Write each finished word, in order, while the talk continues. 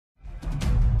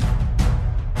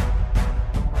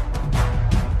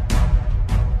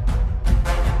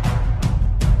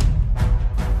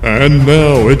And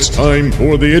now it's time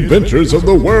for the adventures of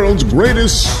the world's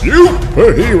greatest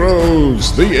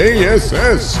superheroes, the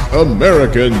ASS,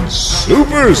 American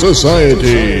Super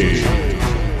Society.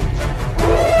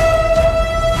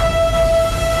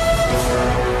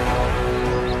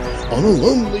 On a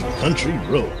lonely country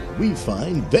road, we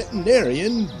find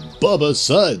veterinarian Bubba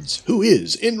Suds, who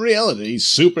is, in reality,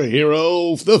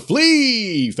 superhero The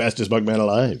Flea, fastest bug man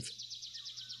alive.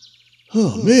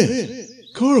 Oh man,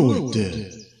 car went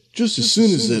dead, just as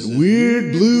soon as that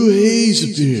weird blue haze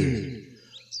appeared.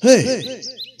 Hey,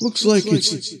 looks like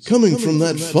it's coming from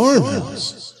that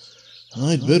farmhouse.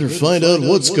 I'd better find out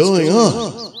what's going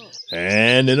on.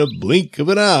 And in a blink of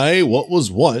an eye, what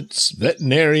was once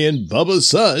veterinarian Bubba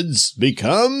Suds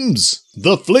becomes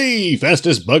The Flea,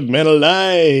 fastest bug man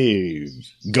alive,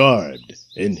 garbed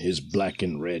in his black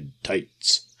and red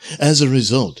tights, as a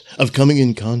result of coming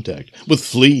in contact with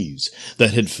fleas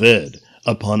that had fed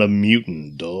upon a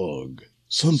mutant dog.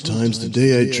 Sometimes the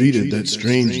day I treated that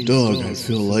strange dog, I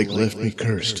feel like left me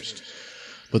cursed.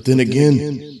 But then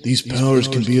again, these powers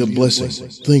can be a blessing,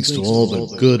 thanks to all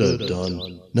the good I've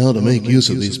done. Now to make use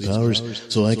of these powers,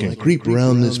 so I can creep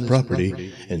around this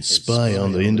property and spy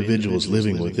on the individuals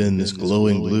living within this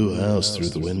glowing blue house through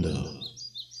the window.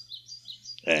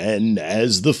 And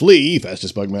as the Flea,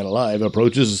 fastest bug man alive,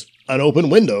 approaches an open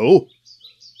window...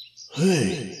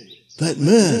 Hey, that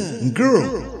man and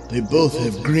girl, they both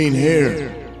have green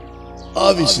hair.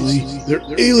 Obviously, they're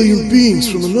alien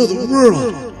beings from another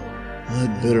world.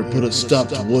 I'd better put a stop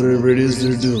to whatever it is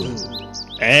they're doing.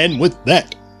 And with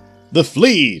that, the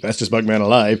Flea, fastest bug man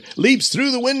alive, leaps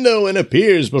through the window and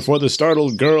appears before the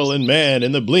startled girl and man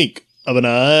in the blink of an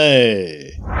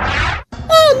eye.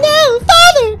 Oh no,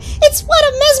 Father! It's one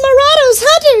of Mesmerado's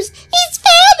hunters! He's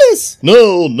found us!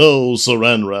 No,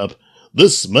 Saran Wrap.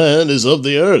 This man is of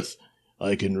the earth.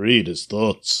 I can read his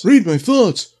thoughts. Read my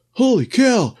thoughts? Holy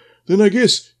cow! Then I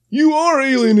guess you are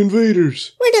alien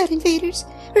invaders. We're not invaders.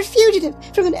 We're fugitive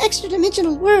from an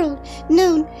extra-dimensional world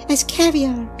known as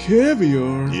Caviar.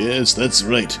 Caviar? Yes, that's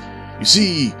right. You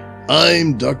see,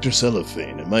 I'm Dr.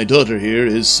 Cellophane, and my daughter here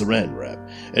is Saran Wrap,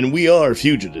 and we are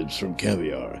fugitives from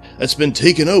Caviar that's been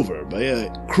taken over by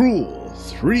a cruel,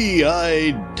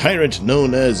 three-eyed tyrant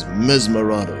known as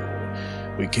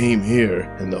Mesmerado. We came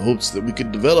here in the hopes that we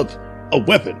could develop a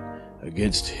weapon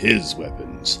against his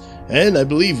weapons. And I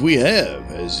believe we have,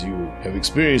 as you have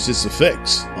experienced its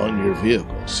effects on your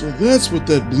vehicle. So that's what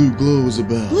that blue glow is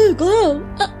about. Blue glow?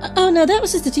 Oh no, that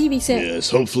was just a TV set. Yes,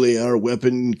 hopefully our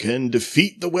weapon can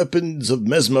defeat the weapons of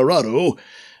Mesmerado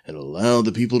and allow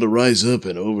the people to rise up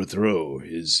and overthrow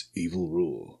his evil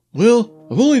rule. Well,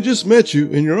 I've only just met you,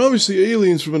 and you're obviously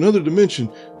aliens from another dimension,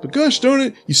 but gosh darn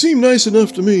it, you seem nice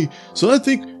enough to me, so I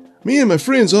think me and my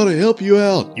friends ought to help you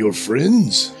out. Your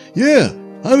friends? Yeah.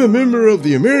 I'm a member of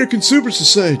the American Super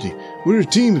Society. We're a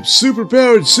team of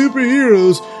superpowered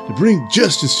superheroes to bring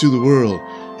justice to the world.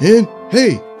 And,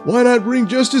 hey, why not bring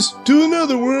justice to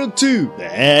another world, too?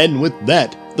 And with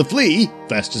that, the Flea,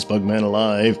 fastest bug man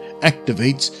alive,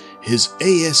 activates his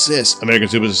ASS, American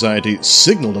Super Society,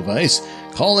 signal device,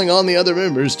 calling on the other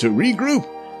members to regroup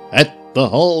at the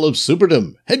Hall of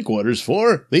Superdom, headquarters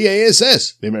for the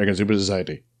ASS, the American Super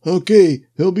Society. Okay,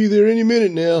 they'll be there any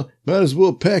minute now. Might as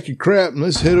well pack your crap and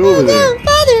let's head over there. No,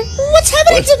 Father! What's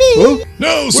happening to me? Huh?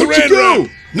 No, Where'd you go?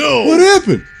 No! What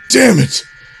happened? Damn it!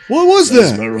 What was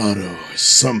that? Mesmerado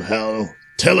somehow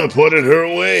teleported her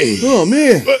away. Oh,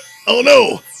 man. But, oh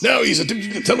no! Now he's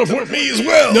attempting to teleport me as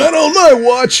well! Not on my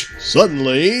watch!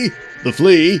 Suddenly, the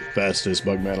Flea, fastest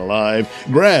bug man alive,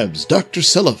 grabs Dr.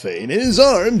 Cellophane in his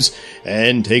arms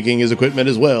and, taking his equipment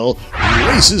as well,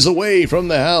 races away from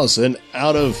the house and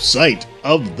out of sight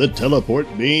of the teleport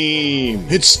beam.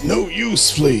 It's no use,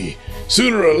 Flea.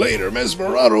 Sooner or later,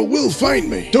 Mesmerado will find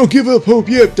me. Don't give up hope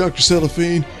yet, Dr.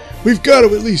 Cellophane. We've got to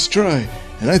at least try,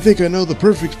 and I think I know the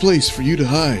perfect place for you to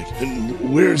hide.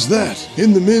 And where's that?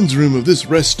 In the men's room of this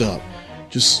rest stop.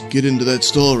 Just get into that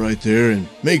stall right there and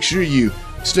make sure you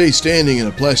stay standing in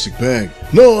a plastic bag.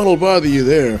 No one will bother you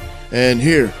there. And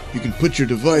here, you can put your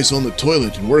device on the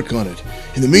toilet and work on it.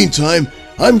 In the meantime,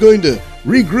 I'm going to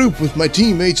regroup with my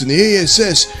teammates in the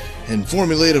ASS and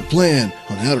formulate a plan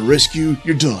on how to rescue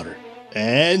your daughter.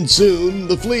 And soon,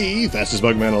 the Flea, fastest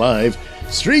bug man alive,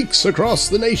 streaks across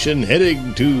the nation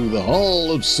heading to the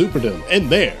Hall of Superdom.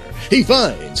 And there, he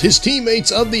finds his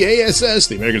teammates of the ASS,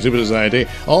 the American Super Society,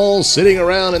 all sitting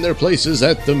around in their places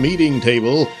at the meeting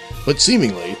table, but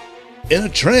seemingly in a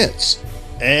trance.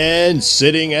 And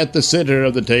sitting at the center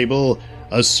of the table,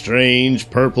 a strange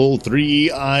purple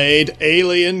three-eyed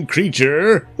alien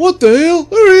creature. What the hell?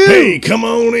 Who are you? Hey, come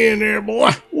on in there,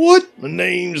 boy. What? My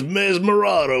name's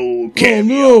Mesmerado Caviar.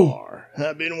 no.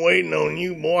 I've been waiting on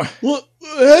you, boy. What?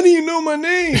 How do you know my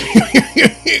name?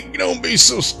 Don't be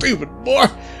so stupid, boy.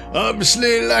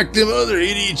 Obviously, like them other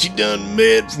idiots you done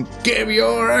met from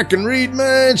Caviar, I can read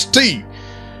minds too.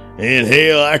 And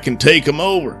hell, I can take 'em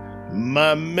over.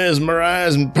 My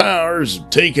mesmerizing powers have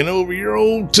taken over your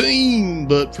old team,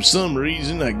 but for some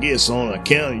reason, I guess on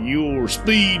account of your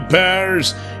speed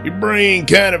powers, your brain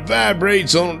kind of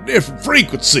vibrates on a different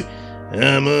frequency.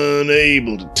 I'm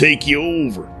unable to take you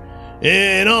over.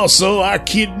 And also, I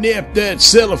kidnapped that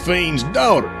Cellophane's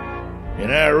daughter.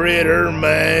 And I read her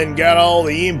mind, got all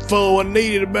the info I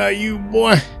needed about you,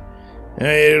 boy. I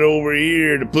headed over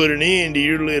here to put an end to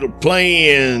your little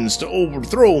plans to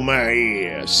overthrow my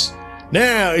ass.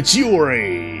 Now it's your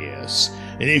ass.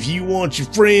 And if you want your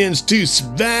friends to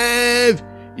survive,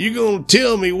 you're gonna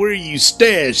tell me where you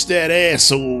stashed that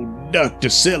asshole Dr.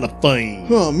 Cellophane.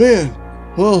 Oh, man.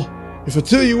 Well, if I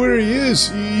tell you where he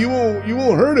is, you won't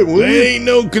hurt him, will That you? ain't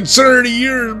no concern of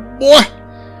yours, boy.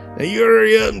 Now you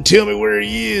hurry up and tell me where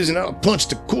he is, and I'll punch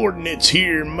the coordinates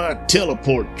here in my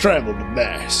teleport travel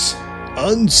device.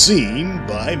 Unseen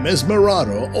by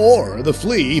Mesmerado or the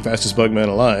Flea, fastest bugman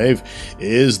alive,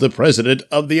 is the president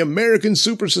of the American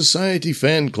Super Society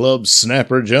fan club,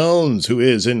 Snapper Jones, who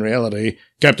is, in reality,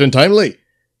 Captain Timely,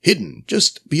 hidden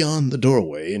just beyond the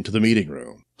doorway into the meeting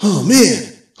room. Oh,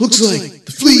 man. Looks like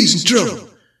the Flea's in trouble.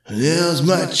 Now's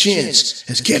my chance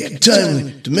as Captain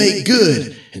Timely to make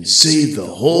good and save the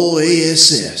whole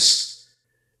ASS.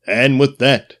 And with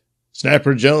that,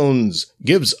 Snapper Jones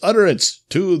gives utterance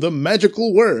to the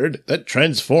magical word that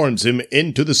transforms him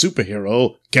into the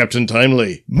superhero, Captain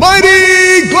Timely. Mighty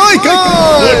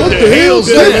Glycon! What the hell's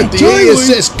that? Captain The Timely?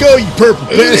 ASS go, you purple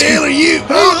Who the bastard! hell are you?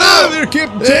 Oh no! there,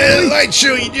 Captain That Timely. light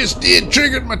show you just did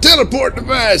triggered my teleport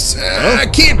device. I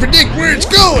can't predict where it's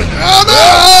going. Oh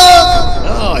no!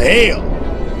 Oh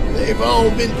hell! They've all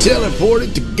been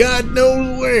teleported to God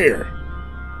knows where.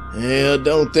 Hell,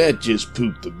 don't that just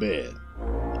poop the bed?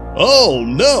 Oh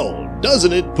no,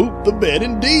 doesn't it poop the bed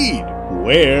indeed?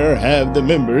 Where have the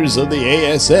members of the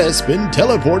ASS been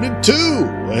teleported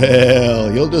to?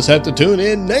 Well, you'll just have to tune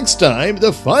in next time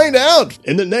to find out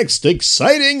in the next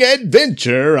exciting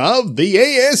adventure of the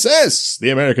ASS, the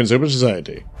American Super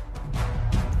Society.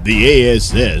 The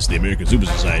ASS, the American Super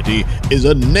Society, is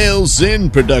a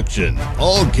Nailsin production.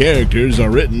 All characters are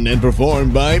written and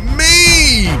performed by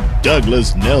me,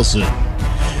 Douglas Nelson.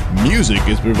 Music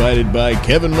is provided by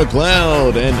Kevin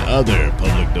MacLeod and other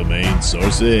public domain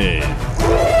sources.